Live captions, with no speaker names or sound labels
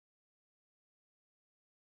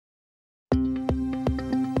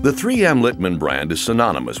The 3M Littmann brand is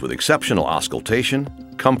synonymous with exceptional auscultation,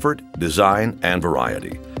 comfort, design, and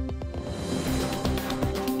variety.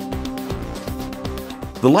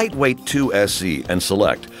 The Lightweight II S.E and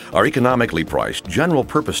Select are economically priced,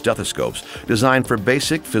 general-purpose stethoscopes designed for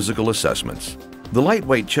basic physical assessments. The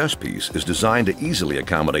lightweight chest piece is designed to easily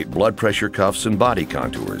accommodate blood pressure cuffs and body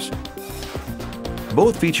contours.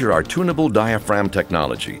 Both feature our Tunable Diaphragm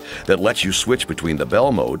Technology that lets you switch between the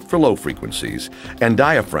bell mode for low frequencies and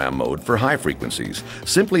diaphragm mode for high frequencies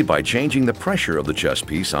simply by changing the pressure of the chest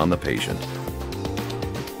piece on the patient.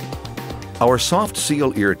 Our soft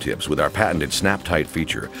seal ear tips with our patented snap-tight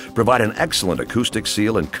feature provide an excellent acoustic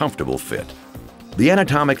seal and comfortable fit. The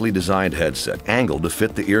anatomically designed headset, angled to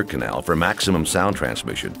fit the ear canal for maximum sound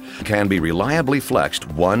transmission, can be reliably flexed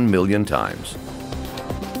 1 million times.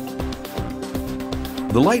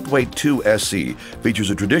 The Lightweight II S.E features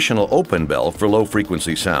a traditional open bell for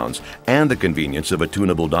low-frequency sounds and the convenience of a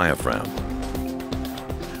tunable diaphragm.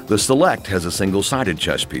 The Select has a single-sided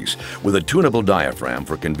chest piece with a tunable diaphragm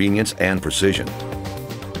for convenience and precision.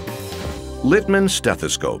 Littmann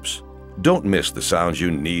Stethoscopes. Don't miss the sounds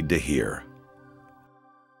you need to hear.